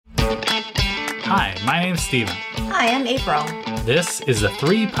Hi, my name's Steven. Hi, I'm April. This is the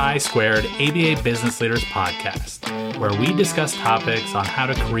 3 Pi Squared ABA Business Leaders Podcast, where we discuss topics on how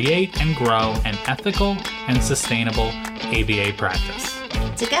to create and grow an ethical and sustainable ABA practice.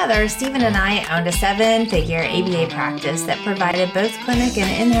 Together, Steven and I owned a 7-figure ABA practice that provided both clinic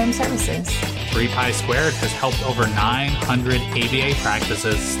and in-home services. 3 Pi Squared has helped over 900 ABA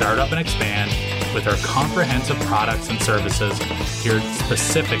practices start up and expand with our comprehensive products and services geared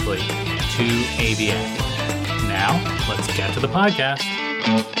specifically to ABA. Now, let's get to the podcast.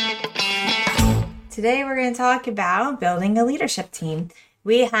 Today, we're going to talk about building a leadership team.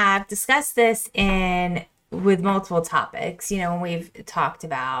 We have discussed this with multiple topics. You know, when we've talked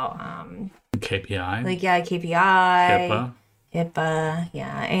about KPI. KPI. HIPAA,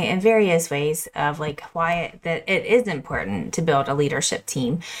 and various ways of why it is important to build a leadership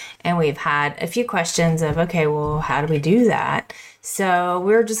team. And we've had a few questions of, okay, well, how do we do that? So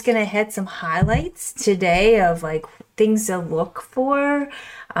we're just going to hit some highlights today of things to look for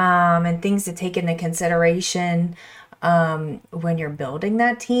and things to take into consideration when you're building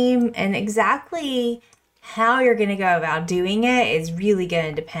that team. And exactly how you're going to go about doing it is really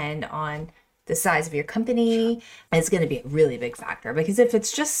going to depend on the size of your company. Is going to be a really big factor, because if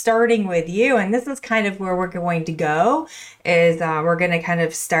it's just starting with you, and this is kind of where we're going to go, is we're going to kind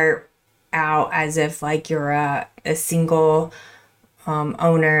of start out as if you're a single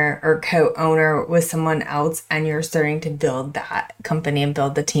owner or co-owner with someone else, and you're starting to build that company and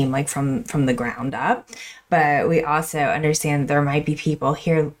build the team from the ground up. But we also understand there might be people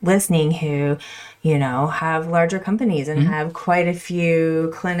here listening who, have larger companies and have quite a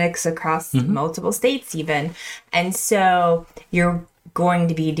few clinics across multiple states even. And so you're going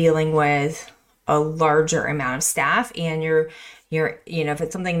to be dealing with a larger amount of staff, and you're if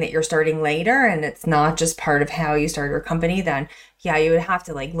it's something that you're starting later and it's not just part of how you start your company, then you would have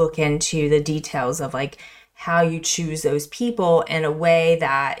to look into the details of how you choose those people in a way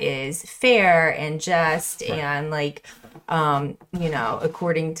that is fair and just, right. And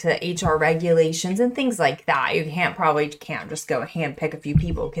according to HR regulations and things like that. You can't just go hand pick a few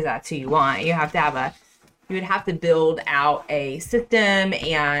people because that's who you want. You would have to build out a system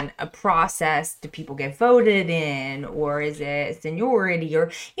and a process. Do people get voted in, or is it seniority,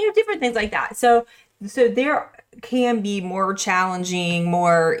 or different things like that. So there can be more challenging,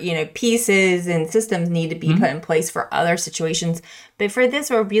 more pieces and systems need to be put in place for other situations. But for this,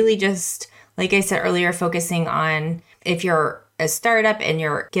 we're really just, like I said earlier, focusing on if you're a startup and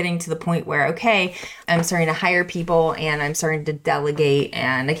you're getting to the point where, okay, I'm starting to hire people and I'm starting to delegate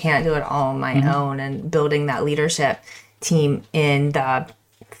and I can't do it all on my own, and building that leadership team in the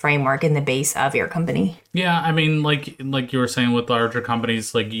framework in the base of your company. Yeah, I mean, like you were saying with larger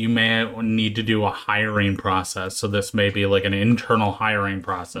companies, you may need to do a hiring process. So this may be an internal hiring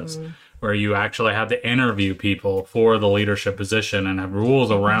process where you actually have to interview people for the leadership position and have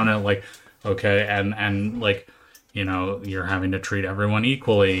rules around it. Okay, and you're having to treat everyone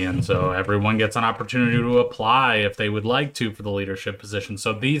equally. And so everyone gets an opportunity to apply if they would like to for the leadership position.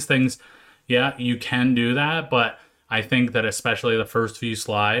 So these things, you can do that. But I think that especially the first few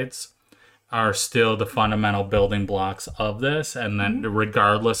slides are still the fundamental building blocks of this. And then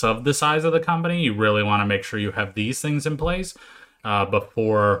regardless of the size of the company, you really want to make sure you have these things in place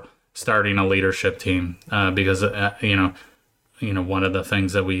before starting a leadership team. Because, one of the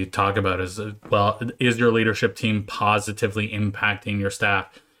things that we talk about is, is your leadership team positively impacting your staff?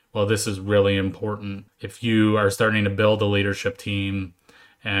 Well, this is really important. If you are starting to build a leadership team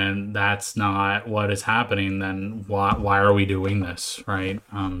and that's not what is happening, then why are we doing this, right?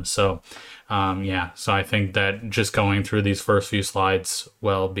 So I think that just going through these first few slides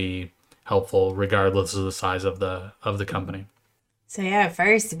will be helpful regardless of the size of the company. So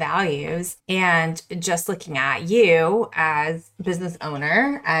first, values, and just looking at you as business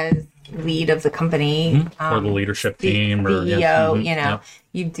owner, as lead of the company, or the leadership team, or CEO,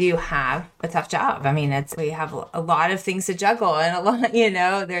 you do have a tough job. I mean, we have a lot of things to juggle, and a lot,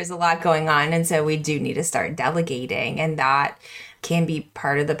 there's a lot going on, and so we do need to start delegating, and that can be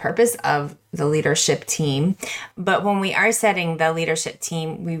part of the purpose of the leadership team. But when we are setting the leadership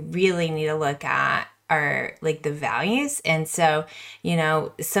team, we really need to look at are the values. And so,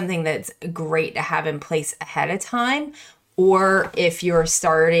 something that's great to have in place ahead of time, or if you're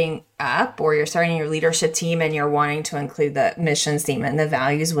starting up or you're starting your leadership team and you're wanting to include the mission statement and the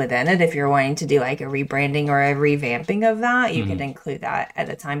values within it, if you're wanting to do a rebranding or a revamping of that, you can include that at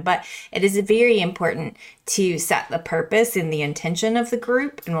a time. But it is very important to set the purpose and the intention of the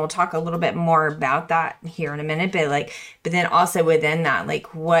group. And we'll talk a little bit more about that here in a minute. But then also within that,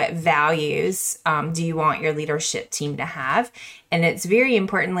 what values do you want your leadership team to have? And it's very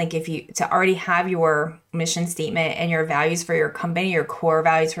important, like if you to already have your mission statement and your values for your company, your core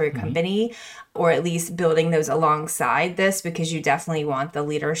values for your company, or at least building those alongside this, because you definitely want the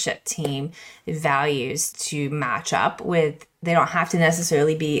leadership team values to match up with, they don't have to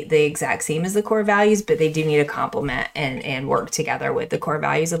necessarily be the exact same as the core values, but they do need to complement and work together with the core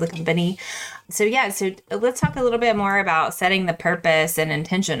values of the company. So let's talk a little bit more about setting the purpose and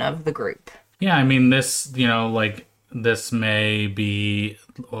intention of the group. Yeah, I mean, this, this may be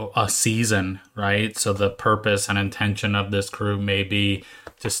a season, right? So the purpose and intention of this group may be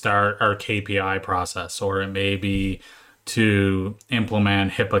to start our KPI process, or it may be to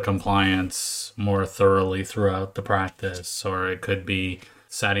implement HIPAA compliance more thoroughly throughout the practice, or it could be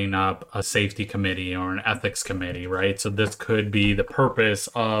setting up a safety committee or an ethics committee, right? So this could be the purpose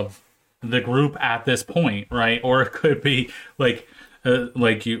of the group at this point, right? Or it could be like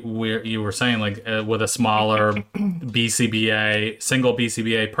you were saying, with a smaller BCBA, single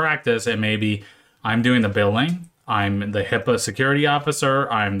BCBA practice, it may be I'm doing the billing, I'm the HIPAA security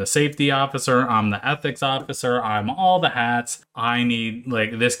officer, I'm the safety officer, I'm the ethics officer, I'm all the hats. I need,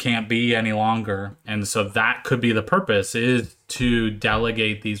 this can't be any longer. And so that could be the purpose, is to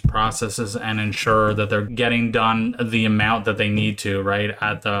delegate these processes and ensure that they're getting done the amount that they need to, right,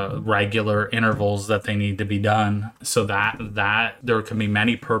 at the regular intervals that they need to be done. So that there can be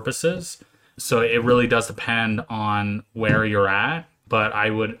many purposes. So it really does depend on where you're at. But I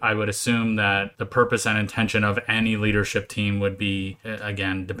would assume that the purpose and intention of any leadership team would be,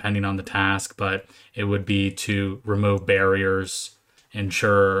 again, depending on the task, but it would be to remove barriers,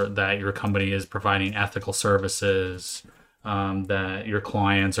 ensure that your company is providing ethical services, that your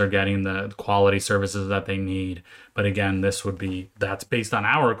clients are getting the quality services that they need. But again, that's based on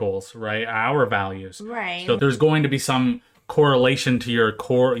our goals, right? Our values. Right. So there's going to be some correlation to your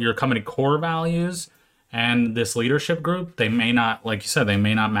company core values and this leadership group. They may not, like you said, they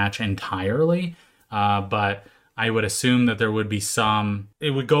may not match entirely, but I would assume that there would be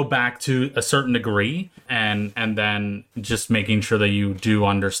it would go back to a certain degree, and then just making sure that you do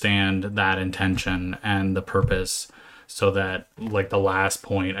understand that intention and the purpose, so that, the last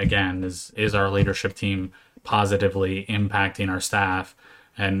point, again, is our leadership team positively impacting our staff.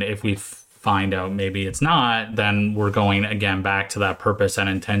 And if we find out maybe it's not, then we're going again back to that purpose and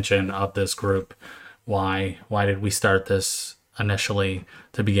intention of this group. Why did we start this initially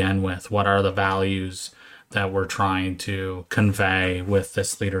to begin with? What are the values that we're trying to convey with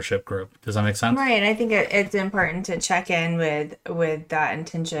this leadership group? Does that make sense? Right. I think it's important to check in with that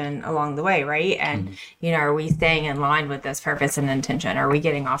intention along the way, right? And, are we staying in line with this purpose and intention? Are we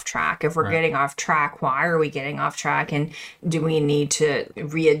getting off track? If we're getting off track, why are we getting off track? And do we need to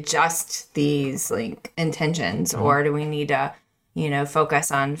readjust these intentions, or do we need to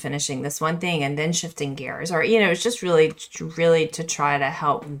focus on finishing this one thing and then shifting gears? Or, it's just really to try to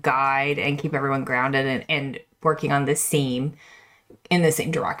help guide and keep everyone grounded and working on in the same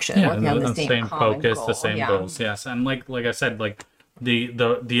direction, working on the same focus, goal. The same goals. Yes. And like I said,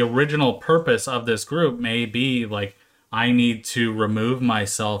 the original purpose of this group may be I need to remove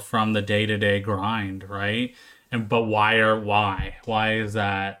myself from the day-to-day grind, right? But why is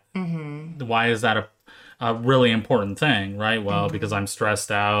that? Why is that a really important thing, right? Well, because I'm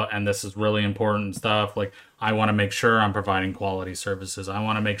stressed out and this is really important stuff. I want to make sure I'm providing quality services. I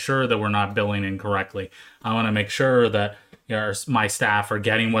want to make sure that we're not billing incorrectly. I want to make sure that my staff are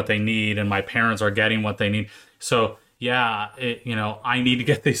getting what they need and my parents are getting what they need. So I need to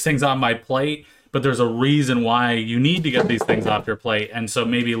get these things on my plate, but there's a reason why you need to get these things off your plate. And so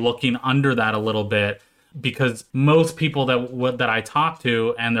maybe looking under that a little bit, because most people that I talk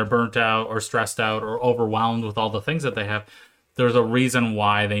to and they're burnt out or stressed out or overwhelmed with all the things that they have, there's a reason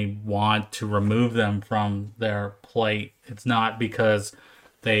why they want to remove them from their plate. It's not because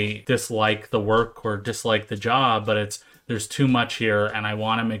they dislike the work or dislike the job, but there's too much here, and I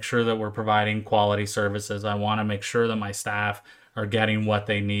want to make sure that we're providing quality services. I want to make sure that my staff are getting what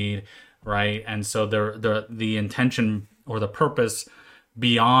they need, right? And so the intention or the purpose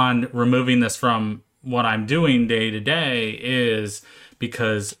beyond removing this from what I'm doing day to day is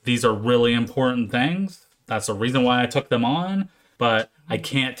because these are really important things. That's the reason why I took them on, but I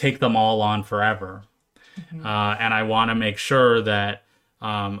can't take them all on forever. And I want to make sure that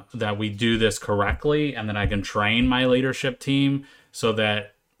we do this correctly, and that I can train my leadership team so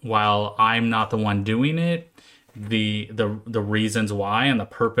that while I'm not the one doing it, the reasons why and the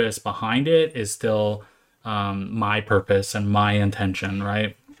purpose behind it is still my purpose and my intention,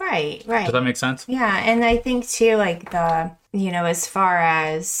 right? Right. Does that make sense? Yeah. And I think too, as far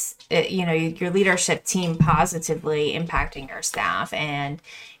as, your leadership team positively impacting your staff and,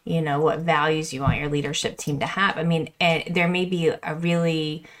 what values you want your leadership team to have. I mean, and there may be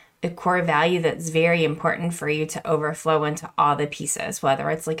a core value that's very important for you to overflow into all the pieces, whether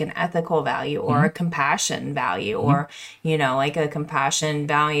it's like an ethical value or a compassion value, or, like a compassion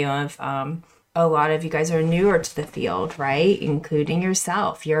value of, a lot of you guys are newer to the field, right? Including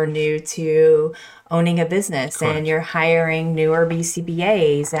yourself. You're new to owning a business. Correct. And you're hiring newer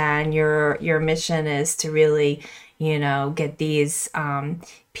BCBAs, and your mission is to really, get these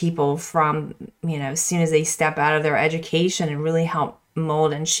people from, as soon as they step out of their education, and really help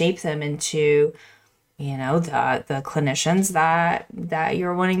mold and shape them into, the clinicians that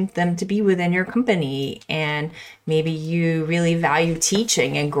you're wanting them to be within your company. And maybe you really value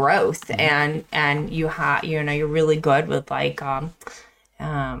teaching and growth, and you have, you're really good with like, growth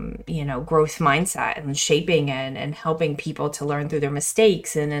mindset and shaping and helping people to learn through their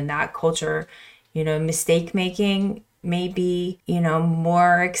mistakes. And in that culture, mistake making may be,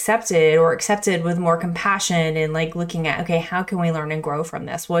 more accepted, or accepted with more compassion, and like looking at, okay, how can we learn and grow from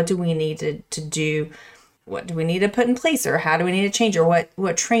this? What do we need to do? What do we need to put in place, or how do we need to change, or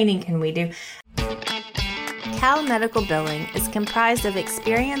what training can we do? Cal Medical Billing is comprised of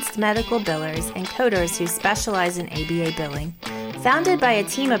experienced medical billers and coders who specialize in ABA billing. Founded by a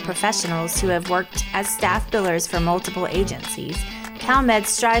team of professionals who have worked as staff billers for multiple agencies, CalMed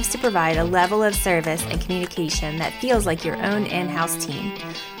strives to provide a level of service and communication that feels like your own in-house team,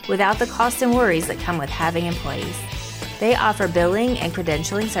 without the cost and worries that come with having employees. They offer billing and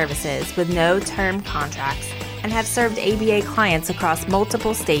credentialing services with no term contracts, and have served ABA clients across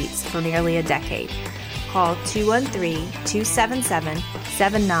multiple states for nearly a decade. Call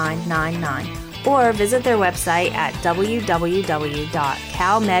 213-277-7999 or visit their website at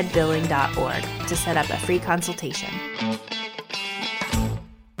www.calmedbilling.org to set up a free consultation.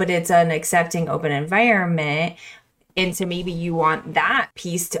 But it's an accepting, open environment. And so maybe you want that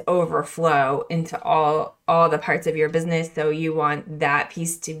piece to overflow into all the parts of your business. So you want that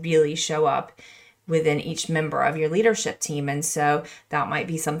piece to really show up within each member of your leadership team. And so that might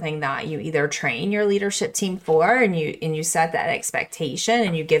be something that you either train your leadership team for, and you set that expectation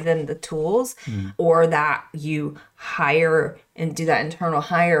and you give them the tools, or that you hire and do that internal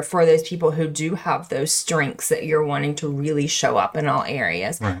hire for those people who do have those strengths that you're wanting to really show up in all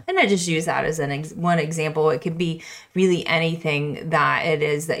areas. Right. And I just use that as one example. It could be really anything that it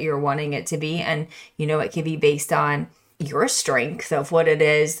is that you're wanting it to be. And, it could be based on your strength of what it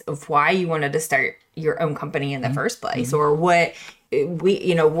is, of why you wanted to start your own company in the first place, or what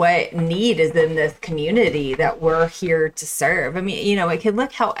what need is in this community that we're here to serve. I mean, it can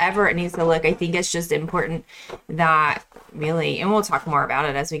look however it needs to look. I think it's just important that really, and we'll talk more about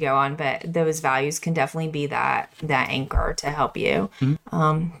it as we go on, but those values can definitely be that anchor to help you.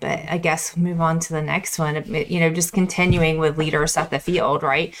 But I guess move on to the next one, just continuing with leaders at the field,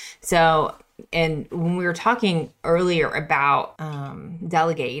 right? So, and when we were talking earlier about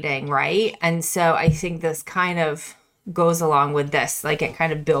delegating, right? And so I think this kind of goes along with this, like it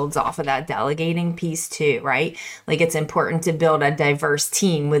kind of builds off of that delegating piece too, right? Like it's important to build a diverse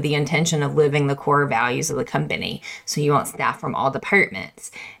team with the intention of living the core values of the company. So you want staff from all departments.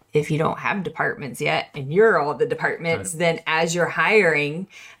 If you don't have departments yet and you're all the departments, then as you're hiring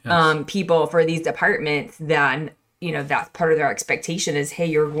people for these departments, then that's part of their expectation is, hey,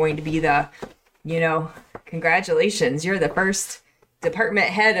 you're going to be the, congratulations, you're the first department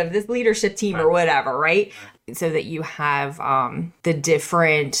head of this leadership team or whatever, right? So that you have the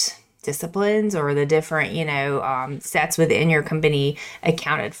different disciplines or the different, sets within your company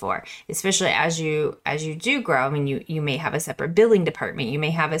accounted for, especially as you do grow. I mean, you may have a separate billing department. You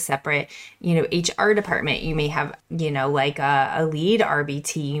may have a separate, HR department. You may have, like a lead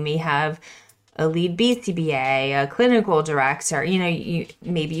RBT. You may have a lead BCBA, a clinical director,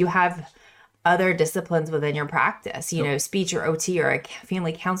 maybe you have other disciplines within your practice, speech or OT or a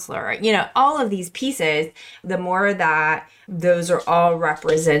family counselor, all of these pieces, the more that those are all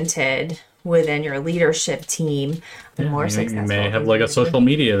represented within your leadership team, the more successful. You may have like a social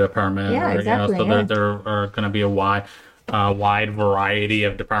media department, exactly, so there are going to be a wide variety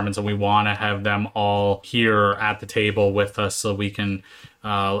of departments, and we want to have them all here at the table with us so we can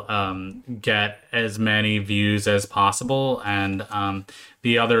get as many views as possible. And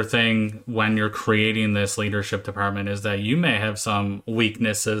the other thing when you're creating this leadership department is that you may have some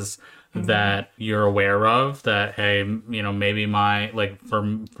weaknesses that you're aware of, that, hey, maybe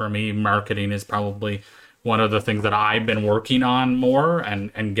for me, marketing is probably one of the things that I've been working on more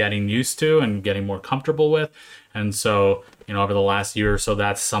and getting used to and getting more comfortable with. And so, over the last year or so,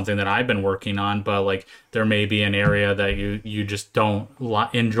 that's something that I've been working on. But like, there may be an area that you just don't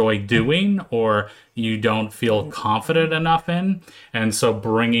enjoy doing, or you don't feel confident enough in. And so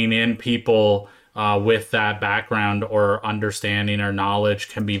bringing in people with that background or understanding or knowledge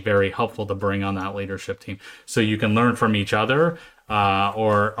can be very helpful to bring on that leadership team. So you can learn from each other,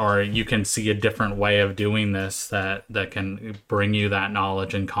 or you can see a different way of doing this that can bring you that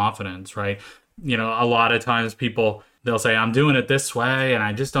knowledge and confidence, right? A lot of times they'll say, I'm doing it this way and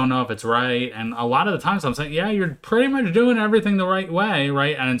I just don't know if it's right. And a lot of the times I'm saying, yeah, you're pretty much doing everything the right way,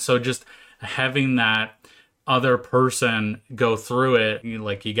 right? And so just having that other person go through it, you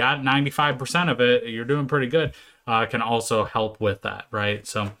got 95% of it, you're doing pretty good, can also help with that, right?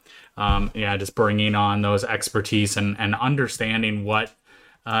 So just bringing on those expertise and understanding what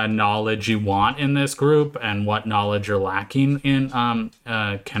knowledge you want in this group and what knowledge you're lacking in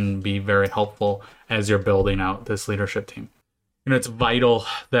can be very helpful as you're building out this leadership team. It's vital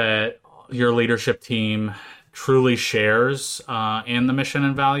that your leadership team truly shares in the mission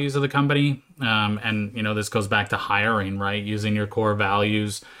and values of the company. And this goes back to hiring, right? Using your core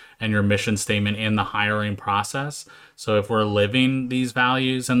values and your mission statement in the hiring process. So if we're living these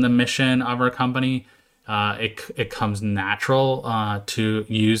values and the mission of our company, it comes natural to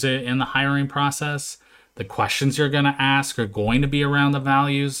use it in the hiring process. The questions you're going to ask are going to be around the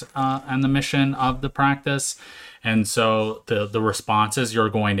values and the mission of the practice. And so the responses you're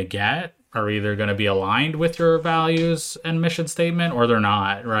going to get are either going to be aligned with your values and mission statement, or they're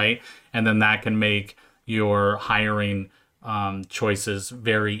not, right? And then that can make your hiring choices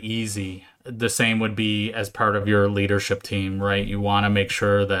very easy. The same would be as part of your leadership team, right? You want to make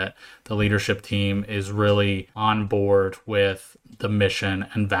sure that the leadership team is really on board with the mission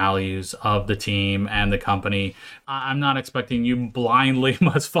and values of the team and the company. I'm not expecting you blindly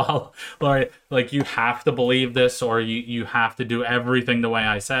must follow, right? Like, you have to believe this, or you have to do everything the way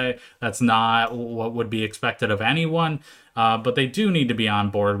I say. That's not what would be expected of anyone. But they do need to be on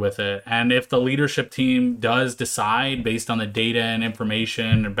board with it. And if the leadership team does decide, based on the data and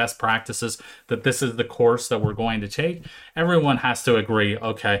information and best practices, that this is the course that we're going to take, everyone has to agree,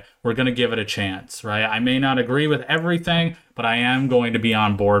 okay, we're going to give it a chance, right? I may not agree with everything, but I am going to be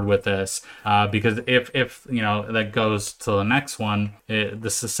on board with this, because if that goes to the next one, the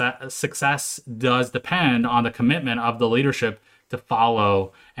success does depend on the commitment of the leadership to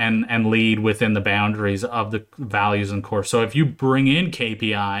follow and lead within the boundaries of the values and course. So if you bring in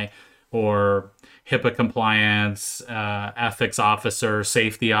KPI or HIPAA compliance, ethics officer,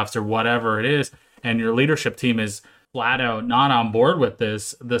 safety officer, whatever it is, and your leadership team is flat out not on board with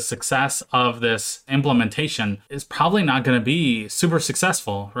this, the success of this implementation is probably not going to be super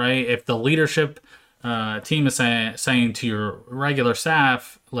successful, right? If the leadership team is saying to your regular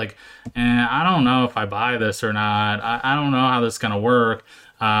staff, like, I don't know if I buy this or not. I don't know how this is going to work.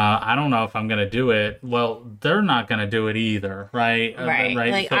 I don't know if I'm going to do it. Well, they're not going to do it either, right? Right.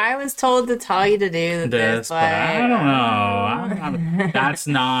 Like, so, I was told to tell you to do this, but I don't know. That's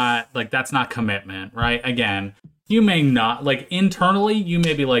not commitment, right? Again, you may not, like, internally, you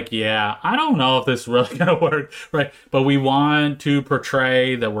may be like, yeah, I don't know if this is really going to work, right? But we want to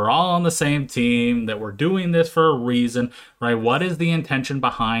portray that we're all on the same team, that we're doing this for a reason, right? What is the intention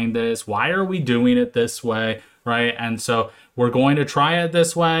behind this? Why are we doing it this way, right? And so we're going to try it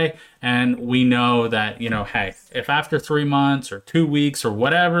this way. And we know that, hey, if after 3 months or 2 weeks or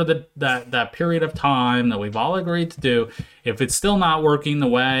whatever that period of time that we've all agreed to do, if it's still not working the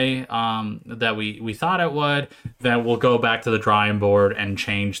way that we thought it would, then we'll go back to the drawing board and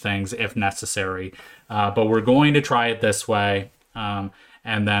change things if necessary. But we're going to try it this way. And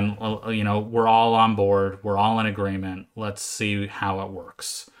then, we're all on board. We're all in agreement. Let's see how it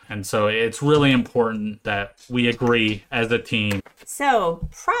works. And so it's really important that we agree as a team. So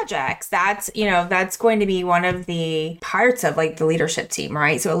projects, that's going to be one of the parts of like the leadership team,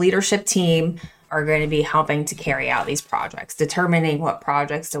 right? So a leadership team are going to be helping to carry out these projects, determining what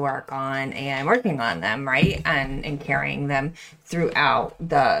projects to work on and working on them, right? And carrying them throughout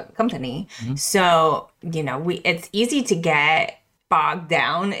the company. Mm-hmm. So, it's easy to get bogged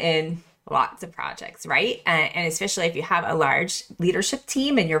down in lots of projects, right? And especially if you have a large leadership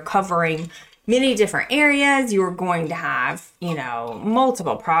team and you're covering many different areas, you're going to have,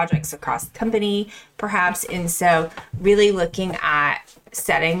 multiple projects across the company, perhaps. And so really looking at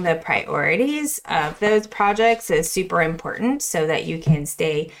setting the priorities of those projects is super important so that you can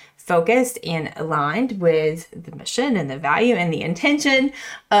stay focused and aligned with the mission and the value and the intention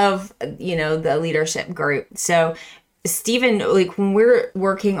of, the leadership group. So Stephen, like when we're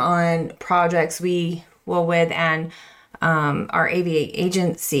working on projects with our ABA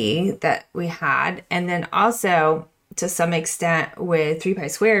agency that we had, and then also to some extent with 3 Pi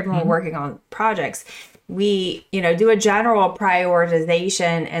Squared when we're working on projects. We, do a general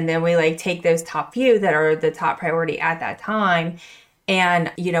prioritization, and then we like take those top few that are the top priority at that time.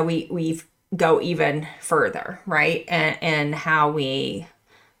 And, we go even further, right? And how we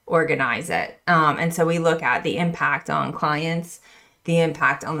organize it. And so we look at the impact on clients, the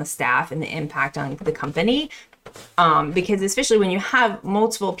impact on the staff, and the impact on the company. Because especially when you have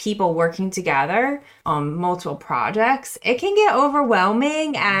multiple people working together on multiple projects, it can get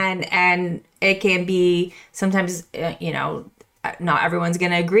overwhelming, and it can be sometimes, not everyone's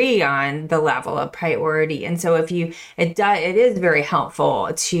going to agree on the level of priority. And so it is very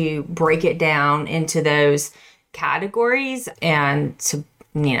helpful to break it down into those categories and to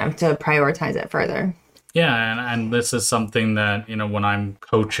prioritize it further. Yeah. And this is something that, when I'm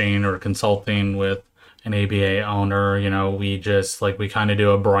coaching or consulting with an ABA owner, we kind of do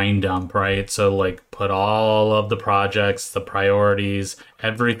a brain dump, right? So like put all of the projects, the priorities,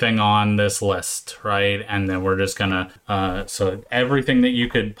 everything on this list, right? And then we're just gonna, so everything that you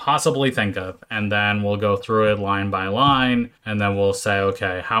could possibly think of, and then we'll go through it line by line, and then we'll say,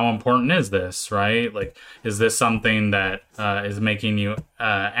 okay, how important is this, right? Like, is this something that is making you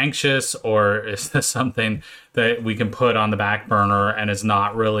anxious, or is this something that we can put on the back burner and is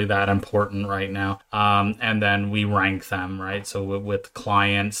not really that important right now? And then we rank them, right? So with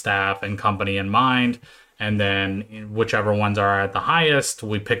client, staff, and company in mind, and then whichever ones are at the highest,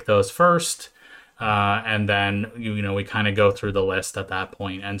 we pick those first. And then, we kind of go through the list at that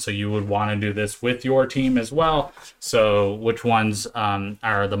point. And so you would want to do this with your team as well. So which ones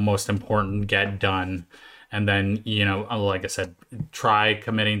are the most important, get done. And then, like I said, try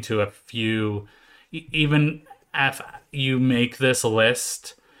committing to a few, even if you make this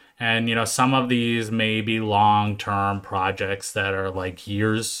list, and, some of these may be long-term projects that are like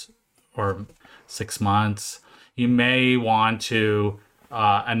years or 6 months. You may want to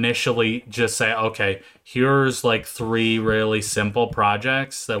initially just say, okay, here's like 3 really simple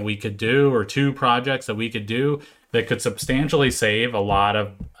projects that we could do, or 2 projects that we could do that could substantially save a lot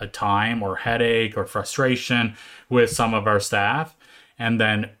of time or headache or frustration with some of our staff, and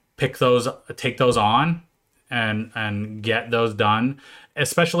then take those on and get those done,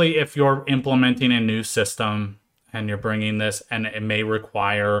 especially if you're implementing a new system and you're bringing this, and it may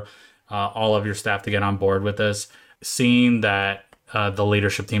require all of your staff to get on board with this. Seeing that the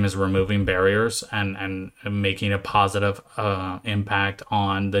leadership team is removing barriers and making a positive impact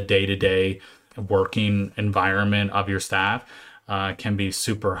on the day-to-day working environment of your staff can be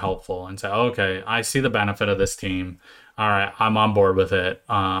super helpful, and say, okay, I see the benefit of this team. All right, I'm on board with it.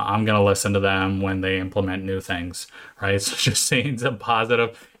 I'm going to listen to them when they implement new things, right? So just seeing some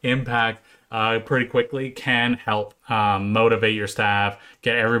positive impact pretty quickly can help motivate your staff,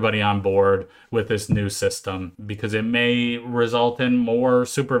 get everybody on board with this new system, because it may result in more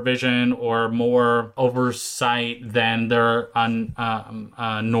supervision or more oversight than they're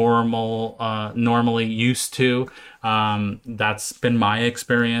normally used to. That's been my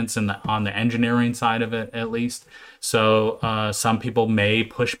experience on the engineering side of it, at least. So some people may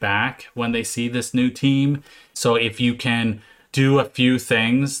push back when they see this new team. So if you can do a few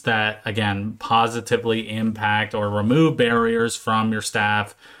things that, again, positively impact or remove barriers from your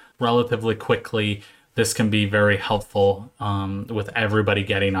staff relatively quickly, this can be very helpful with everybody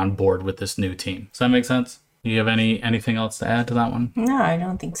getting on board with this new team. Does that make sense? Do you have anything else to add to that one? No, I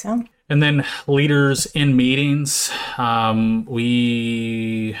don't think so. And then leaders in meetings,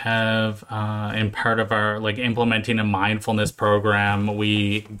 we have in part of our implementing a mindfulness program,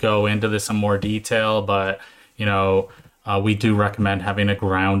 we go into this in more detail, but we do recommend having a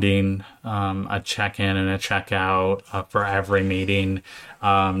grounding, a check-in and a check-out for every meeting.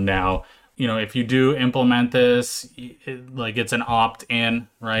 Now, if you do implement this, it's an opt-in,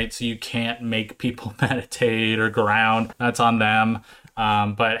 right? So you can't make people meditate or ground. That's on them.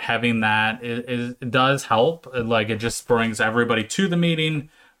 But having that it does help. It just brings everybody to the meeting,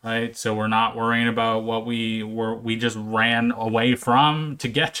 right? So we're not worrying about what we just ran away from to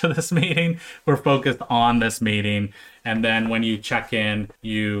get to this meeting. We're focused on this meeting. And then when you check in,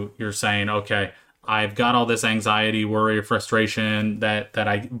 you're saying, okay, I've got all this anxiety, worry, frustration that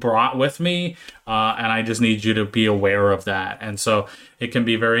I brought with me, and I just need you to be aware of that. And so it can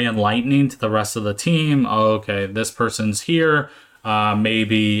be very enlightening to the rest of the team. Oh, okay, this person's here.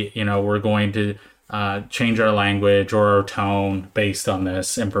 Maybe, we're going to change our language or our tone based on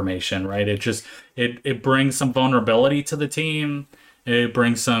this information, right? It brings some vulnerability to the team. It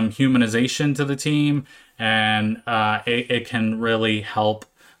brings some humanization to the team, and it can really help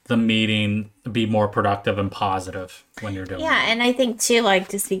the meeting be more productive and positive when you're doing it. Yeah, and I think too, like,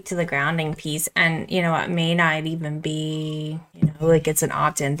 to speak to the grounding piece, and it may not even be, like it's an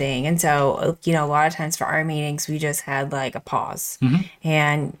opt-in thing. And so, a lot of times for our meetings, we just had like a pause.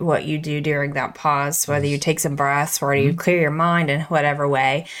 And what you do during that pause, whether you take some breaths, or you clear your mind in whatever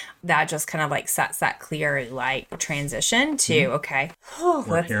way, that just kind of like sets that clear like transition to, okay,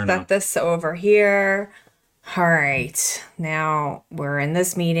 let's set this over here. All right, now we're in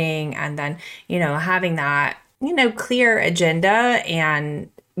this meeting, and then, having that, clear agenda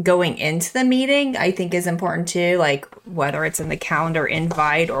and going into the meeting, I think is important too, like whether it's in the calendar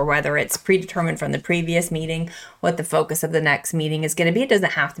invite or whether it's predetermined from the previous meeting, what the focus of the next meeting is going to be. It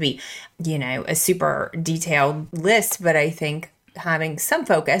doesn't have to be, a super detailed list, but I think having some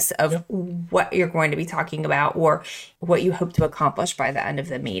focus of what you're going to be talking about or what you hope to accomplish by the end of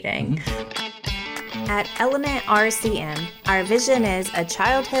the meeting. At Element RCM, our vision is a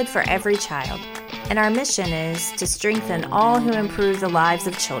childhood for every child, and our mission is to strengthen all who improve the lives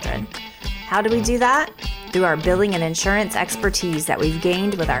of children. How do we do that? Through our billing and insurance expertise that we've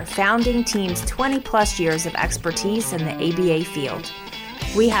gained with our founding team's 20-plus years of expertise in the ABA field.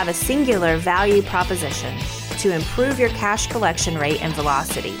 We have a singular value proposition to improve your cash collection rate and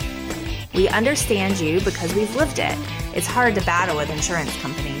velocity. We understand you because we've lived it. It's hard to battle with insurance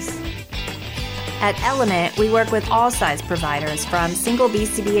companies. At Element, we work with all size providers from single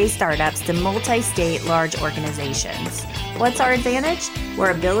BCBA startups to multi-state large organizations. What's our advantage?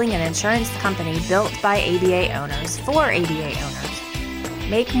 We're a billing and insurance company built by ABA owners for ABA owners.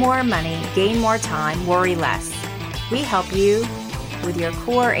 Make more money, gain more time, worry less. We help you with your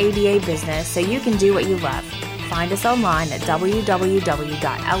core ABA business so you can do what you love. Find us online at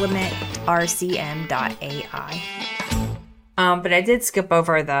www.elementrcm.ai. But I did skip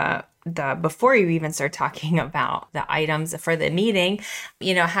over the before you even start talking about the items for the meeting,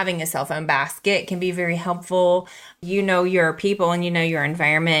 having a cell phone basket can be very helpful. Your people and your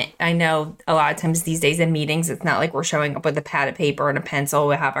environment. I know a lot of times these days in meetings, it's not like we're showing up with a pad of paper and a pencil.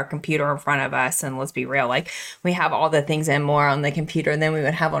 We have our computer in front of us, and let's be real, like we have all the things and more on the computer than we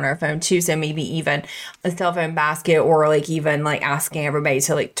would have on our phone too. So maybe even a cell phone basket, or like even like asking everybody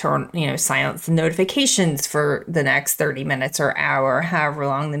to like turn, silence the notifications for the next 30 minutes or hour, however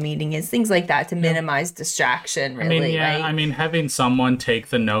long the meeting is, things like that to minimize distraction. Really, right? I mean, having someone take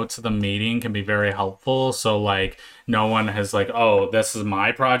the notes of the meeting can be very helpful. So like, no one has like, oh, this is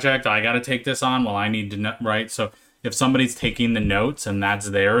my project, I got to take this on. Well, I need to know, right? So if somebody's taking the notes and that's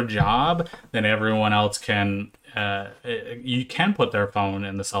their job, then everyone else can, you can put their phone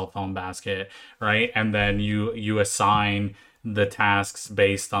in the cell phone basket, right? And then you assign the tasks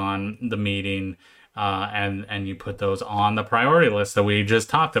based on the meeting, and you put those on the priority list that we just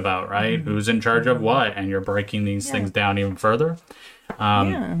talked about, right? Who's in charge of what, and you're breaking these things down even further.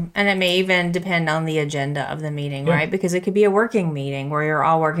 And it may even depend on the agenda of the meeting, right? Because it could be a working meeting where you're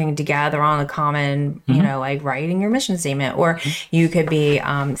all working together on a common, like writing your mission statement, or you could be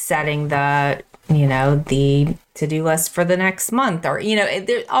setting the to-do list for the next month, or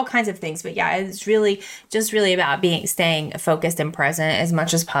there's all kinds of things. But yeah, it's really about staying focused and present as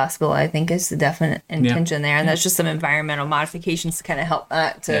much as possible, I think, is the definite intention there. And that's just some environmental modifications to kind of help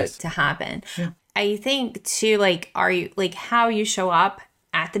that to happen. I think too, like, are you like how you show up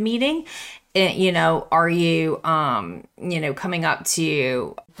at the meeting? Are you coming up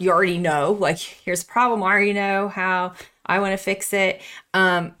to, you already know, like, here's a problem, I already know how I want to fix it.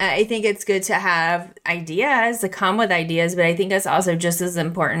 I think it's good to have ideas, to come with ideas, but I think it's also just as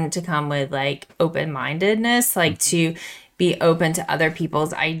important to come with like open-mindedness, like to be open to other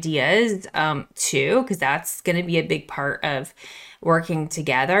people's ideas too, because that's going to be a big part of working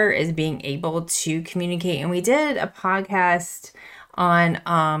together, is being able to communicate. And we did a podcast on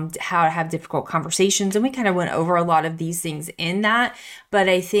how to have difficult conversations, and we kind of went over a lot of these things in that. But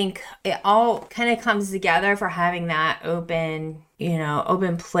I think it all kind of comes together for having that open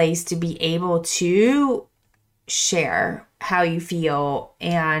place to be able to share how you feel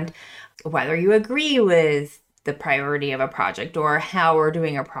and whether you agree with the priority of a project or how we're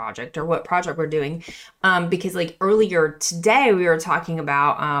doing a project or what project we're doing. Because like earlier today, we were talking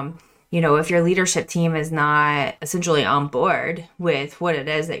about, if your leadership team is not essentially on board with what it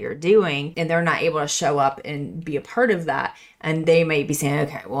is that you're doing, and they're not able to show up and be a part of that, and they may be saying,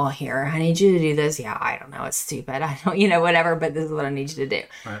 okay, well, here, I need you to do this. Yeah, I don't know, it's stupid. I don't, whatever, but this is what I need you to do.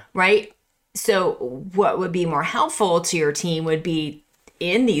 Right? So what would be more helpful to your team would be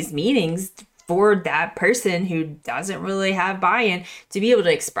in these meetings for that person who doesn't really have buy-in to be able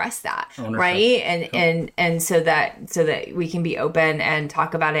to express that, right? And so that we can be open and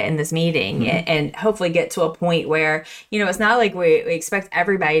talk about it in this meeting, and hopefully get to a point where, it's not like we expect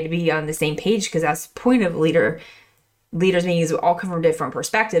everybody to be on the same page, because that's the point of leaders meetings. We all come from different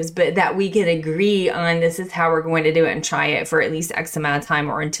perspectives, but that we can agree on this is how we're going to do it and try it for at least X amount of time,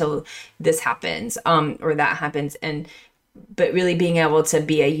 or until this happens, or that happens. But really being able to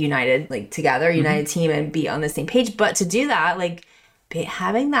be a united team and be on the same page. But to do that,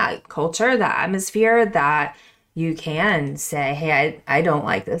 having that culture, that atmosphere that you can say, hey, I don't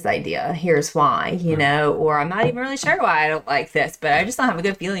like this idea. Here's why, or I'm not even really sure why I don't like this, but I just don't have a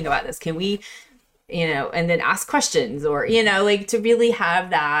good feeling about this. Can we, and then ask questions, or, to really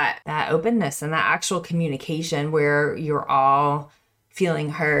have that openness and that actual communication where you're all feeling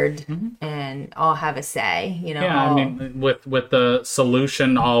heard and all have a say, I mean, with the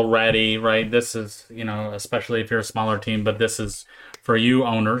solution already, right? This is, especially if you're a smaller team, but this is for you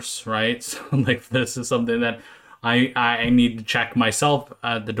owners, right? So this is something that I need to check myself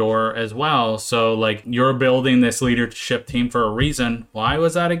at the door as well. So you're building this leadership team for a reason. Why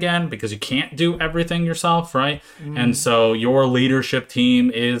was that again? Because you can't do everything yourself, right? And so your leadership team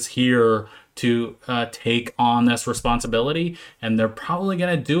is here to take on this responsibility, and they're probably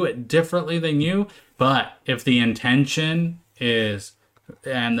going to do it differently than you. But if the intention is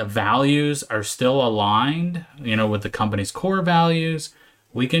and the values are still aligned, with the company's core values,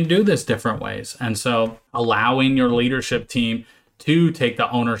 we can do this different ways. And so allowing your leadership team to take the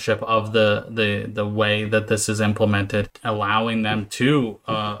ownership of the way that this is implemented, allowing them to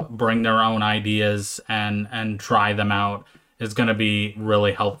bring their own ideas and try them out, is going to be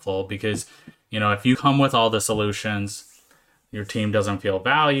really helpful. Because, if you come with all the solutions, your team doesn't feel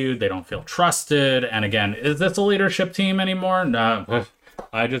valued, they don't feel trusted. And again, is this a leadership team anymore? No,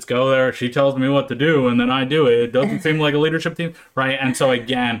 I just go there, she tells me what to do, and then I do it. It doesn't seem like a leadership team, right? And so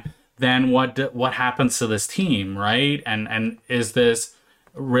again, then what happens to this team, right? And is this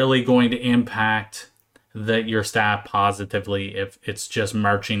really going to impact your staff positively if it's just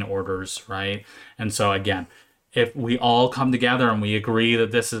marching orders, right? And so again, if we all come together and we agree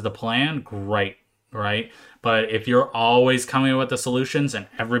that this is the plan, great, right? But if you're always coming up with the solutions and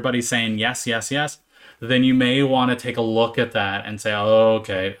everybody's saying yes, yes, yes, then you may want to take a look at that and say, oh,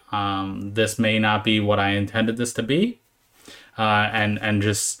 okay, this may not be what I intended this to be. And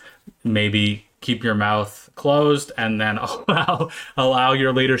just maybe keep your mouth closed, and then allow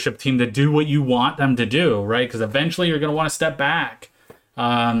your leadership team to do what you want them to do, right? Because eventually you're going to want to step back.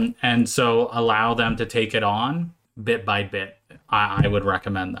 And so allow them to take it on bit by bit. I would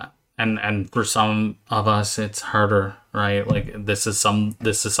recommend that. And for some of us, it's harder, right? This is something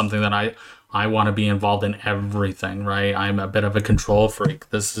that I want to be involved in everything, right? I'm a bit of a control freak.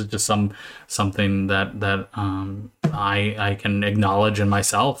 This is just something that I can acknowledge in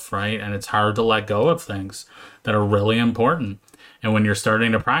myself, right? And it's hard to let go of things that are really important. And when you're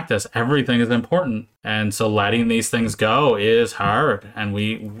starting to practice, everything is important. And so letting these things go is hard. And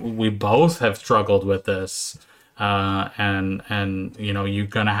we both have struggled with this. And you're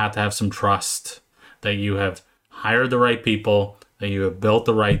going to have some trust that you have hired the right people, that you have built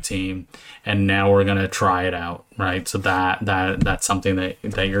the right team, and now we're going to try it out, right? So that's something that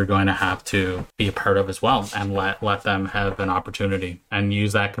you're going to have to be a part of as well, and let them have an opportunity, and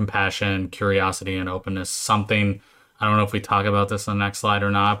use that compassion, curiosity, and openness. Something, I don't know if we talk about this on the next slide or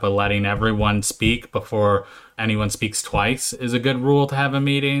not, but letting everyone speak before anyone speaks twice is a good rule to have in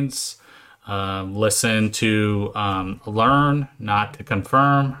meetings. Listen to learn, not to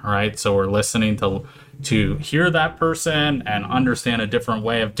confirm, right? So we're listening to hear that person and understand a different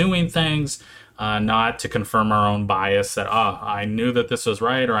way of doing things, not to confirm our own bias that, I knew that this was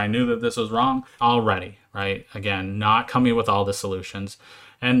right, or I knew that this was wrong already, right? Again, not coming with all the solutions.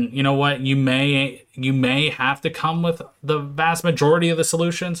 And you know what? You may have to come with the vast majority of the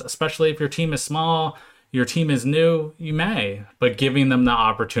solutions, especially if your team is small, your team is new, you may, but giving them the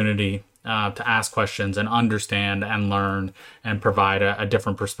opportunity to ask questions and understand and learn and provide a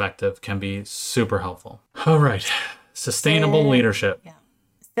different perspective can be super helpful. All right. Sustainable leadership. Yeah.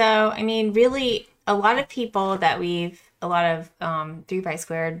 So, I mean, really, a lot of 3Pi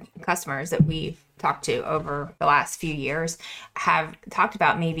Squared customers that we've talked to over the last few years have talked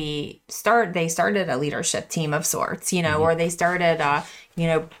about they started a leadership team of sorts, or they started a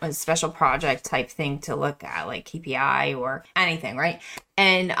special project type thing to look at, like KPI or anything, right?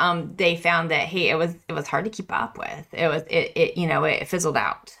 And they found that, hey, it was hard to keep up with. It fizzled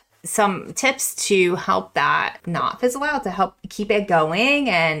out. some tips to help that not fizzle out, to help keep it going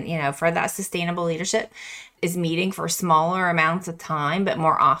and, you know, for that sustainable leadership is meeting for smaller amounts of time, but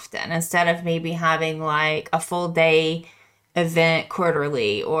more often, instead of maybe having like a full day event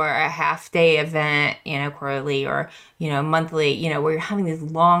quarterly or a half day event, you know, quarterly or, you know, monthly, you know, where you're having these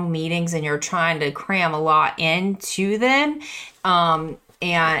long meetings and you're trying to cram a lot into them. And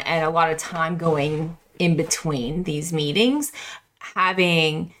a lot of time going in between these meetings,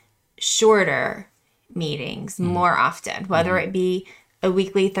 having shorter meetings more often, whether it be a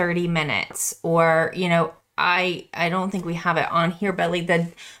weekly 30 minutes or, you know, I don't think we have it on here, but like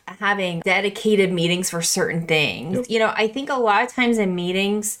having dedicated meetings for certain things. Yep. You know, I think a lot of times in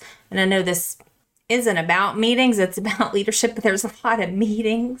meetings, and I know this isn't about meetings, it's about leadership, but there's a lot of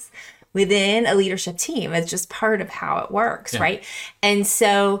meetings within a leadership team. It's just part of how it works, right? And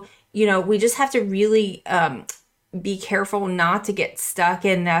so, you know, we just have to really be careful not to get stuck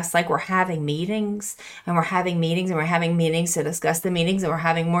in this, like we're having meetings and we're having meetings and we're having meetings to discuss the meetings and we're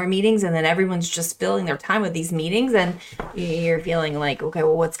having more meetings, and then everyone's just filling their time with these meetings and you're feeling like, okay,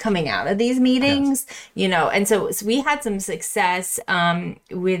 well, what's coming out of these meetings? Yes. You know, and so we had some success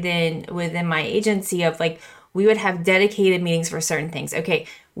within my agency of like, we would have dedicated meetings for certain things. Okay,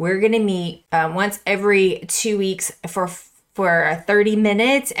 we're going to meet once every 2 weeks for 30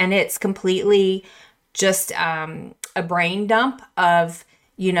 minutes, and it's completely just a brain dump of,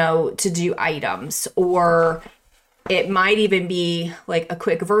 you know, to do items, or it might even be like a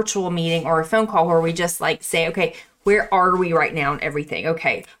quick virtual meeting or a phone call where we just like say, okay, where are we right now and everything?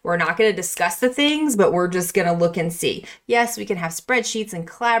 Okay, we're not going to discuss the things, but we're just going to look and see. Yes, we can have spreadsheets and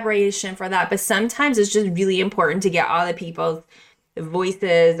collaboration for that, but sometimes it's just really important to get all the people's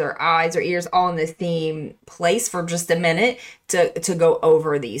voices or eyes or ears all in the same place for just a minute to go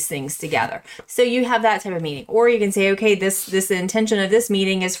over these things together. So you have that type of meeting, or you can say, okay, this intention of this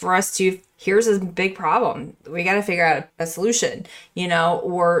meeting is for us to, here's a big problem, we got to figure out a solution, you know,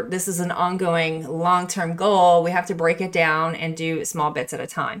 or this is an ongoing long-term goal, we have to break it down and do small bits at a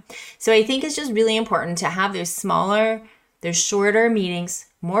time. So I think it's just really important to have those shorter meetings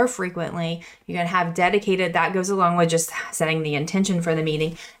more frequently. You're going to have dedicated, that goes along with just setting the intention for the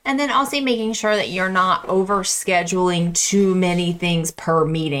meeting. And then also making sure that you're not over scheduling too many things per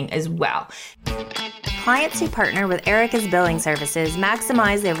meeting as well. Clients who partner with Erica's billing services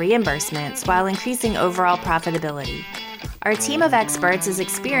maximize their reimbursements while increasing overall profitability. Our team of experts is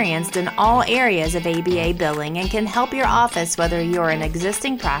experienced in all areas of ABA billing and can help your office whether you're an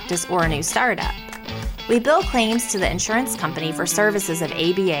existing practice or a new startup. We bill claims to the insurance company for services of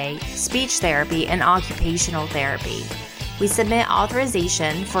ABA, speech therapy, and occupational therapy. We submit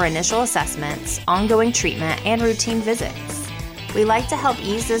authorization for initial assessments, ongoing treatment, and routine visits. We like to help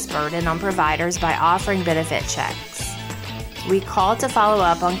ease this burden on providers by offering benefit checks. We call to follow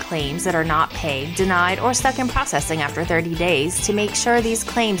up on claims that are not paid, denied, or stuck in processing after 30 days to make sure these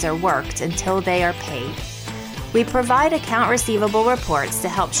claims are worked until they are paid. We provide account receivable reports to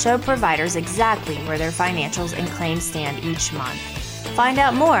help show providers exactly where their financials and claims stand each month. Find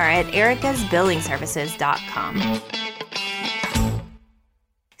out more at ericasbillingservices.com.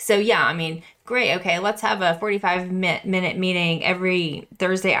 So yeah, I mean, great. Okay, let's have a 45-minute meeting every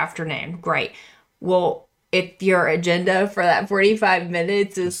Thursday afternoon. Great. Well, if your agenda for that 45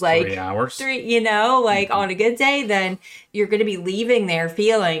 minutes is like 3 hours, you know, like on a good day, then you're going to be leaving there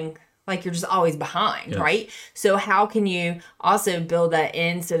feeling like you're just always behind, yes. Right? So how can you also build that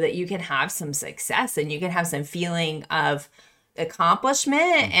in so that you can have some success and you can have some feeling of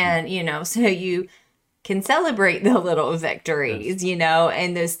accomplishment, and, you know, so you can celebrate the little victories, yes. You know,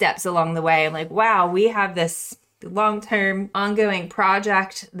 and those steps along the way. And like, wow, we have this long-term ongoing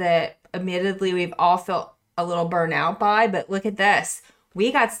project that admittedly we've all felt a little burnt out by, but look at this.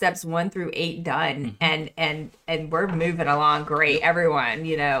 We got steps 1 through 8 done, and we're moving along great. Everyone,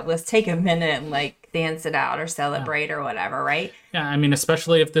 you know, let's take a minute and like dance it out or celebrate or whatever, right? Yeah, I mean,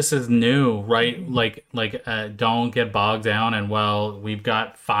 especially if this is new, right? Like, don't get bogged down and, well, we've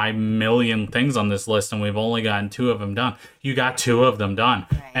got 5 million things on this list and we've only gotten 2 of them done. You got 2 of them done,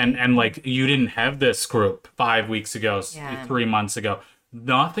 right. and like you didn't have this group 5 weeks ago, 3 months ago.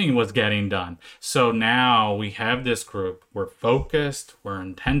 Nothing was getting done. So now we have this group. We're focused, we're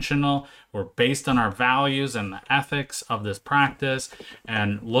intentional, we're based on our values and the ethics of this practice.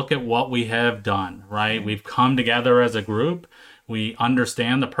 And look at what we have done, right? We've come together as a group. We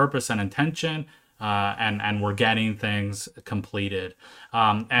understand the purpose and intention, and we're getting things completed.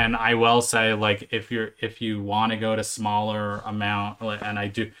 And I will say, like, if you want to go to smaller amount, and I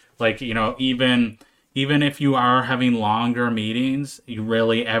do, like, you know, even if you are having longer meetings, you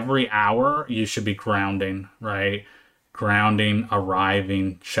really, every hour, you should be grounding, right? grounding,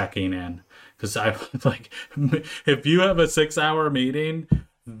 arriving, checking in. Because I like, if you have a 6-hour meeting,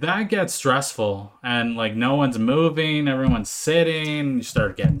 that gets stressful, and like no one's moving, everyone's sitting. You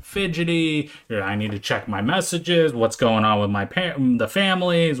start getting fidgety. I need to check my messages. What's going on with the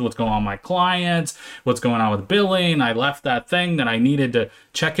families? What's going on with my clients? What's going on with billing? I left that thing that I needed to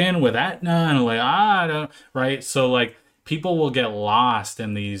check in with Aetna, and like right. So like people will get lost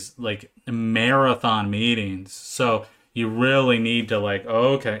in these like marathon meetings. So you really need to like,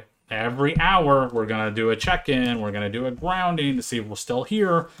 okay, every hour, we're going to do a check-in. We're going to do a grounding to see if we're still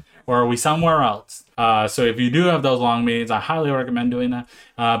here or are we somewhere else. So if you do have those long meetings, I highly recommend doing that.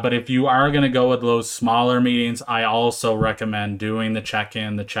 But if you are going to go with those smaller meetings, I also recommend doing the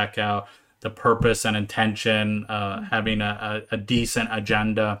check-in, the check-out, the purpose and intention, having a decent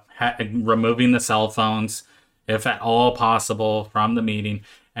agenda, removing the cell phones, if at all possible, from the meeting.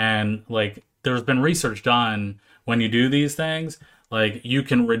 And like there's been research done when you do these things, like you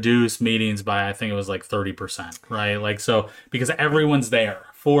can reduce meetings by, I think it was like 30%, right? Like, so because everyone's there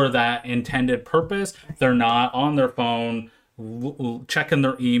for that intended purpose, they're not on their phone, checking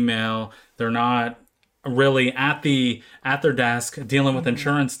their email. They're not really at their desk dealing with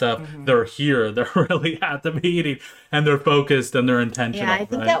insurance stuff. They're here. They're really at the meeting and they're focused and they're intentional. Yeah, I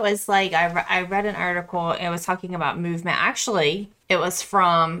think that was like, I read an article, it was talking about movement. Actually, it was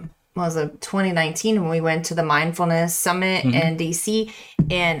from, was it 2019 when we went to the mindfulness summit in DC,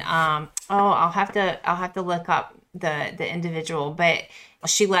 and I'll have to look up the individual, but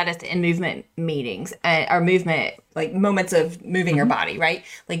she led us in movement meetings, or movement, like moments of moving your body, right?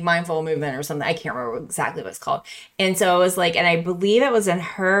 Like mindful movement or something. I can't remember exactly what it's called. And so it was like, and I believe it was in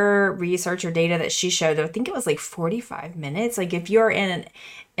her research or data that she showed, I think it was like 45 minutes. Like if you're in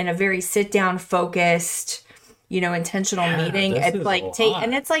a very sit down, focused, intentional meeting, it's like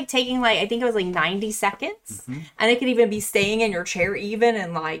it's like taking like, I think it was like 90 seconds, and it could even be staying in your chair even,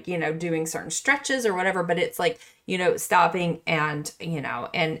 and like, doing certain stretches or whatever, but it's like, stopping and,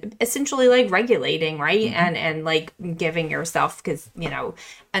 and essentially like regulating, right? And like giving yourself, because,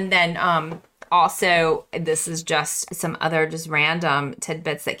 and then, also, this is just some other just random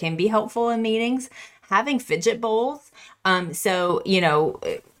tidbits that can be helpful in meetings, having fidget bowls. So,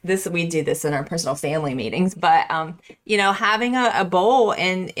 we do this in our personal family meetings, but, having a bowl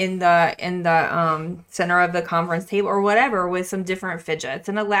in the center of the conference table or whatever with some different fidgets,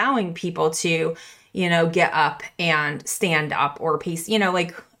 and allowing people to, get up and stand up or pace,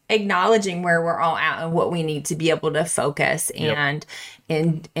 like acknowledging where we're all at and what we need to be able to focus and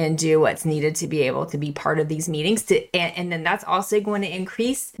do what's needed to be able to be part of these meetings, and then that's also going to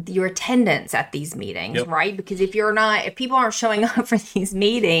increase your attendance at these meetings, right? Because if people aren't showing up for these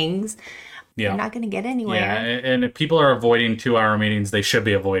meetings, you're not going to get anywhere. Yeah, and if people are avoiding 2-hour meetings, they should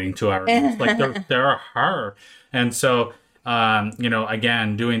be avoiding 2-hour meetings. Like they're hard. And so,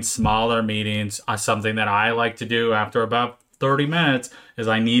 again, doing smaller meetings, something that I like to do after about 30 minutes is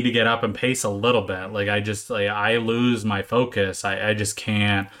I need to get up and pace a little bit. Like I lose my focus. I just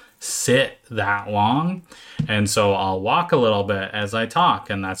can't sit that long. And so I'll walk a little bit as I talk,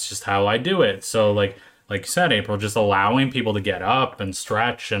 and that's just how I do it. So like you said, April, just allowing people to get up and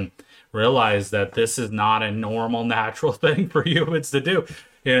stretch and realize that this is not a normal, natural thing for humans to do.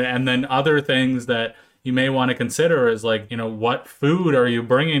 And then other things that you may want to consider is like, what food are you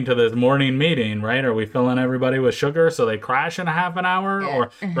bringing to this morning meeting, right? Are we filling everybody with sugar so they crash in a half an hour,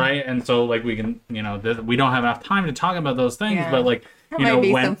 or right? And so like we can, we don't have enough time to talk about those things, but like,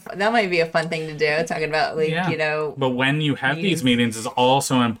 that might be a fun thing to do, talking about like, But when you have these meetings is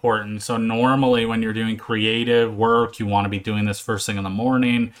also important. So normally when you're doing creative work, you want to be doing this first thing in the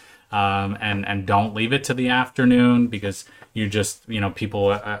morning, and don't leave it to the afternoon, because you just, people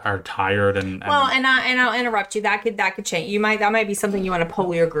are tired and I'll interrupt you. That could change. That might be something you want to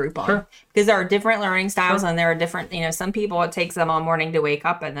pull your group on, because there are different learning styles, and there are different, some people, it takes them all morning to wake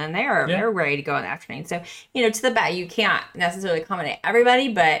up, and then they're ready to go in the afternoon. So, to the bat, you can't necessarily accommodate everybody,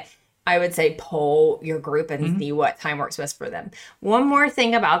 but I would say pull your group and see what time works best for them. One more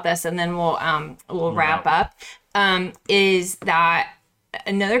thing about this, and then we'll wrap up, is that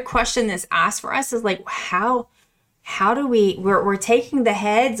another question that's asked for us is like, how do we're taking the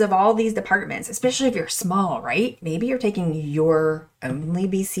heads of all these departments, especially if you're small, right? Maybe you're taking your only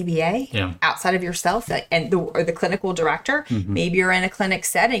BCBA outside of yourself, or the clinical director. Maybe you're in a clinic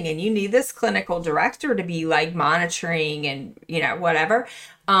setting and you need this clinical director to be like monitoring and, whatever.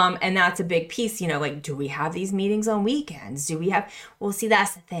 And that's a big piece, like, do we have these meetings on weekends? Well, see,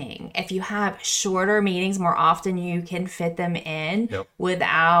 that's the thing. If you have shorter meetings, more often you can fit them in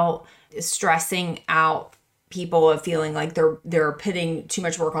without stressing out people of feeling like they're putting too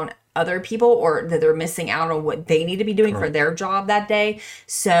much work on other people, or that they're missing out on what they need to be doing for their job that day.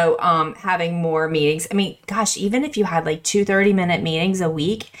 So having more meetings. I mean, gosh, even if you had like 2 30-minute meetings a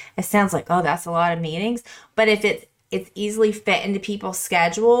week, it sounds like, oh, that's a lot of meetings. But if it's easily fit into people's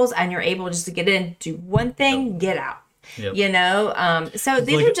schedules and you're able just to get in, do one thing, get out. Yep. You know, so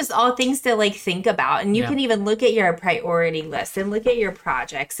these are just all things to like think about. And you can even look at your priority list and look at your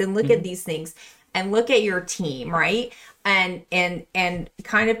projects and look at these things and look at your team, right? And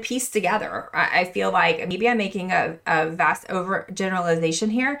kind of piece together. I feel like maybe I'm making a vast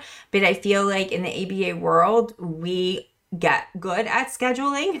overgeneralization here, but I feel like in the ABA world, we get good at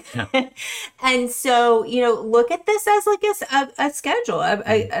scheduling. Yeah. And so, you know, look at this as like a schedule,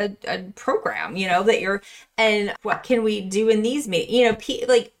 a program, you know, that you're, and what can we do in these meetings, you know,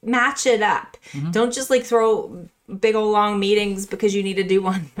 like match it up. Don't just like throw big old long meetings because you need to do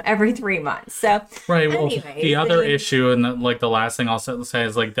one every 3 months. So right. Well, the other issue, and the last thing I'll say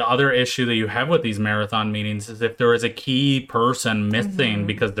is like the other issue that you have with these marathon meetings is if there is a key person missing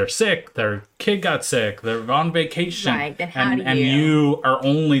because they're sick, their kid got sick, they're on vacation, right, and you are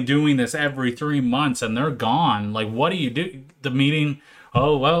only doing this every 3 months and they're gone. Like, what do you do? The meeting.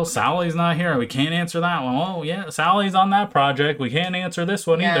 Oh, well, Sally's not here. We can't answer that one. Oh, yeah, Sally's on that project. We can't answer this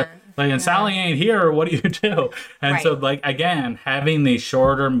one either. Like, and Sally ain't here. What do you do? And so, like, again, having these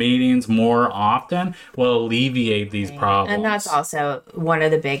shorter meetings more often will alleviate these problems. And that's also one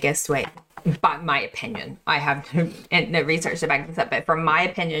of the biggest ways, by my opinion. I have no research to back this up, but from my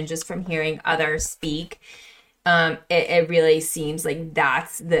opinion, just from hearing others speak, it really seems like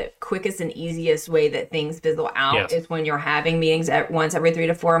that's the quickest and easiest way that things fizzle out is when you're having meetings once every 3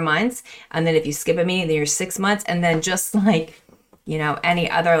 to 4 months. And then if you skip a meeting, then you're 6 months. And then just like, you know, any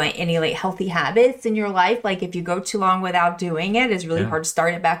healthy habits in your life, like if you go too long without doing it, it's really hard to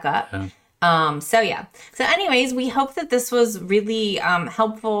start it back up. So anyways, we hope that this was really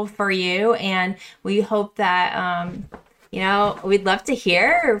helpful for you, and we hope that you know, we'd love to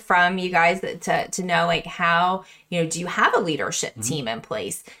hear from you guys to know, like, how, you know, do you have a leadership team in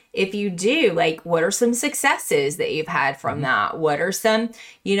place? If you do, like, what are some successes that you've had from that? What are some,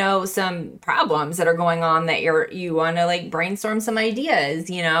 you know, some problems that are going on that you want to like brainstorm some ideas,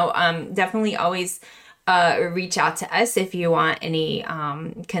 you know? Definitely always reach out to us if you want any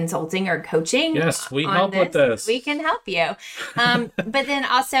consulting or coaching. Yes, we help with this. We can help you. But then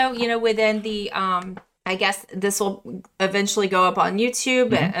also, you know, within the I guess this will eventually go up on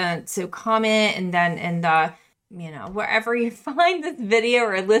YouTube, so comment, and then you know, wherever you find this video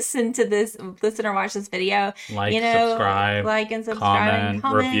or listen or watch this video, subscribe, comment,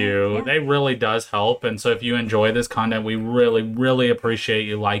 review. Yeah. It really does help. And so if you enjoy this content, we really, really appreciate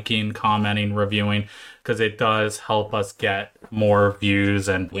you liking, commenting, reviewing, because it does help us get more views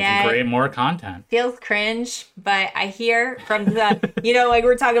and we can create more content. Feels cringe, but I hear from the, you know, like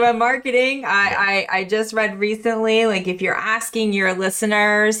we're talking about marketing. I just read recently, like if you're asking your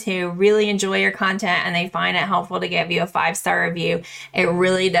listeners who really enjoy your content and they find it helpful to give you a 5-star review, it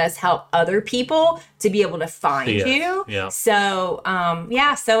really does help other people to be able to find you. Yeah. So,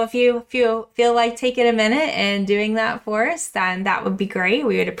 so if you feel like taking a minute and doing that for us, then that would be great.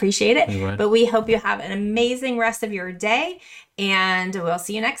 We would appreciate it. But we hope you have an amazing rest of your day, and we'll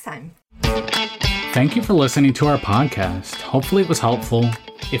see you next time. Thank you for listening to our podcast. Hopefully it was helpful.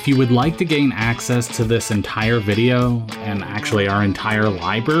 If you would like to gain access to this entire video and actually our entire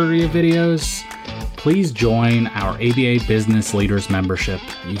library of videos, please join our ABA Business Leaders membership.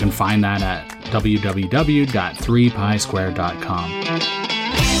 You can find that at www.3pisquare.com.